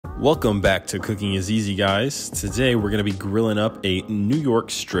Welcome back to Cooking is Easy, guys. Today we're going to be grilling up a New York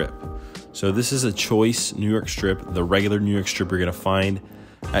strip. So this is a choice New York strip, the regular New York strip you're going to find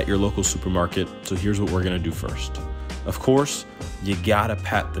at your local supermarket. So here's what we're going to do first. Of course, you got to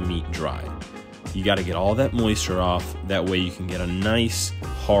pat the meat dry. You got to get all that moisture off. That way you can get a nice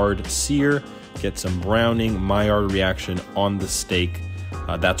hard sear, get some browning, Maillard reaction on the steak.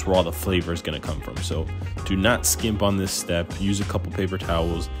 That's where all the flavor is going to come from. So do not skimp on this step. Use a couple paper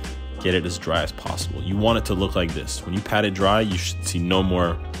towels. Get it as dry as possible. You want it to look like this. When you pat it dry, you should see no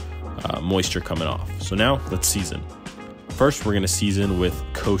more moisture coming off. So now let's season. First, we're going to season with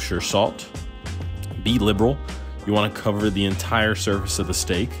kosher salt. Be liberal. You want to cover the entire surface of the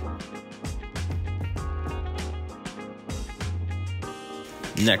steak.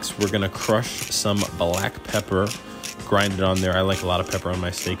 Next, we're going to crush some black pepper. Grind it on there. I like a lot of pepper on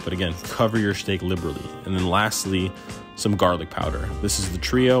my steak, but again, cover your steak liberally. And then lastly, some garlic powder. This is the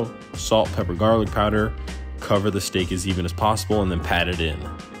trio: salt, pepper, garlic powder. Cover the steak as even as possible and then pat it in.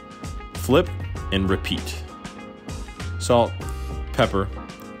 Flip and repeat. Salt, pepper,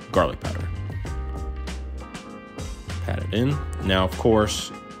 garlic powder. Pat it in. Now, of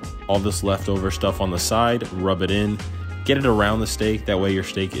course, all this leftover stuff on the side, rub it in. Get it around the steak. That way your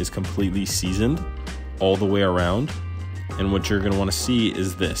steak is completely seasoned all the way around. And what you're going to want to see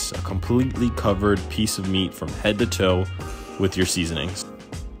is this: a completely covered piece of meat from head to toe with your seasonings.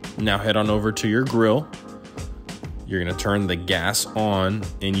 Now head on over to your grill. You're going to turn the gas on,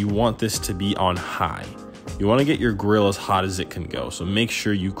 and you want this to be on high. You want to get your grill as hot as it can go. So make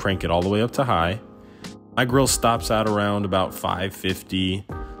sure you crank it all the way up to high. My grill stops out around about 550.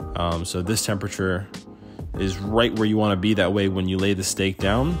 So this temperature is right where you want to be. That way, when you lay the steak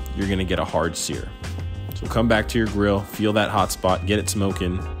down, you're going to get a hard sear. So come back to your grill, feel that hot spot, get it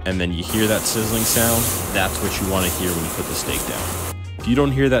smoking, and then you hear that sizzling sound. That's what you want to hear when you put the steak down. If you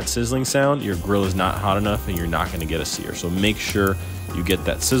don't hear that sizzling sound, your grill is not hot enough and you're not going to get a sear. So make sure you get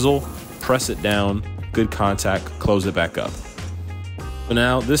that sizzle, press it down, good contact, close it back up. So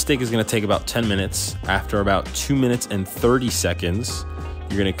now this steak is going to take about 10 minutes. After about 2 minutes and 30 seconds,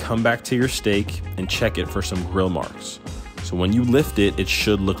 you're going to come back to your steak and check it for some grill marks. So when you lift it, it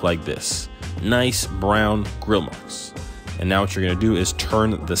should look like this. Nice brown grill marks. And now what you're going to do is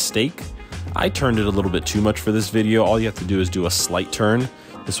turn the steak. I turned it a little bit too much for this video. All you have to do is do a slight turn.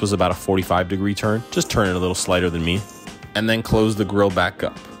 This was about a 45-degree turn. Just turn it a little slighter than me. And then close the grill back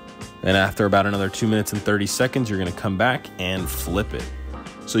up. And after about another 2 minutes and 30 seconds, you're going to come back and flip it.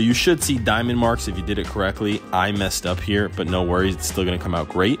 So you should see diamond marks if you did it correctly. I messed up here, but no worries. It's still going to come out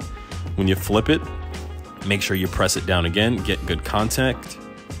great. When you flip it, make sure you press it down again. Get good contact.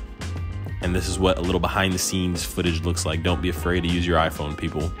 And this is what a little behind the scenes footage looks like. Don't be afraid to use your iPhone,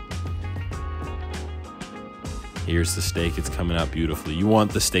 people. Here's the steak. It's coming out beautifully. You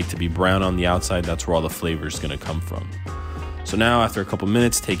want the steak to be brown on the outside. That's where all the flavor is going to come from. So now after a couple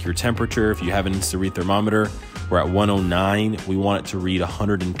minutes, take your temperature. If you have an instant thermometer, we're at 109. We want it to read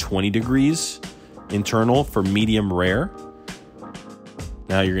 120 degrees internal for medium rare.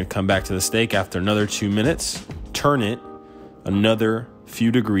 Now you're going to come back to the steak after another 2 minutes. Turn it another few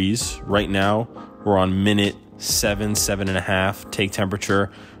degrees. Right now we're on minute 7.5. Take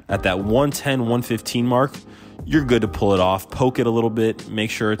temperature at that 110, 115 mark. You're good to pull it off. Poke it a little bit. Make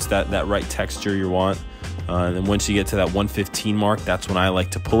sure it's that right texture you want. And then once you get to that 115 mark, that's when I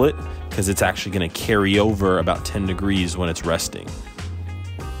like to pull it, because it's actually going to carry over about 10 degrees when it's resting.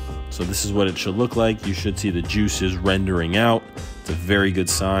 So this is what it should look like. You should see the juices rendering out. It's a very good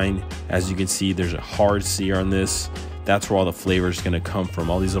sign. As you can see, there's a hard sear on this. That's where all the flavor is going to come from.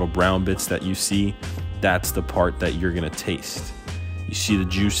 All these little brown bits that you see, that's the part that you're going to taste. You see the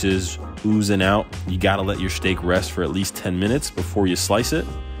juices oozing out. You got to let your steak rest for at least 10 minutes before you slice it.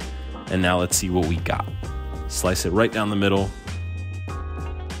 And now let's see what we got. Slice it right down the middle.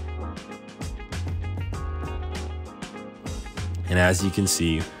 And as you can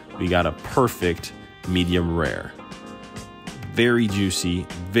see, we got a perfect medium rare. Very juicy,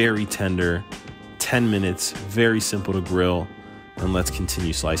 very tender. 10 minutes, very simple to grill. And let's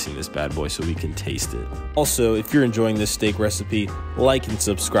continue slicing this bad boy so we can taste it. Also, if you're enjoying this steak recipe, like and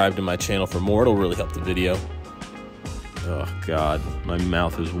subscribe to my channel for more. It'll really help the video. Oh God, my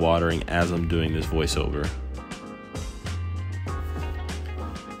mouth is watering as I'm doing this voiceover.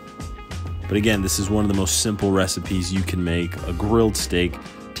 But again, this is one of the most simple recipes you can make. A grilled steak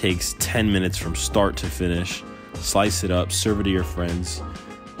takes 10 minutes from start to finish. Slice it up, serve it to your friends.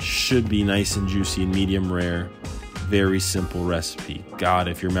 Should be nice and juicy and medium rare. Very simple recipe. God,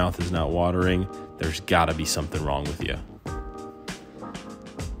 if your mouth is not watering, there's gotta be something wrong with you.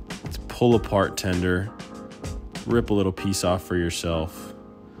 It's pull apart tender. Rip a little piece off for yourself.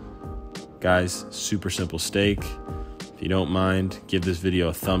 Guys, super simple steak. If you don't mind, give this video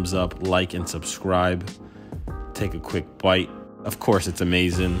a thumbs up, like, and subscribe. Take a quick bite. Of course, it's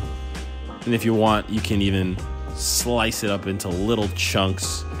amazing. And if you want, you can even slice it up into little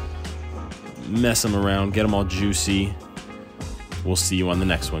chunks, mess them around, get them all juicy. We'll see you on the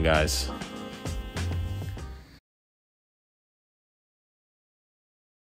next one, guys.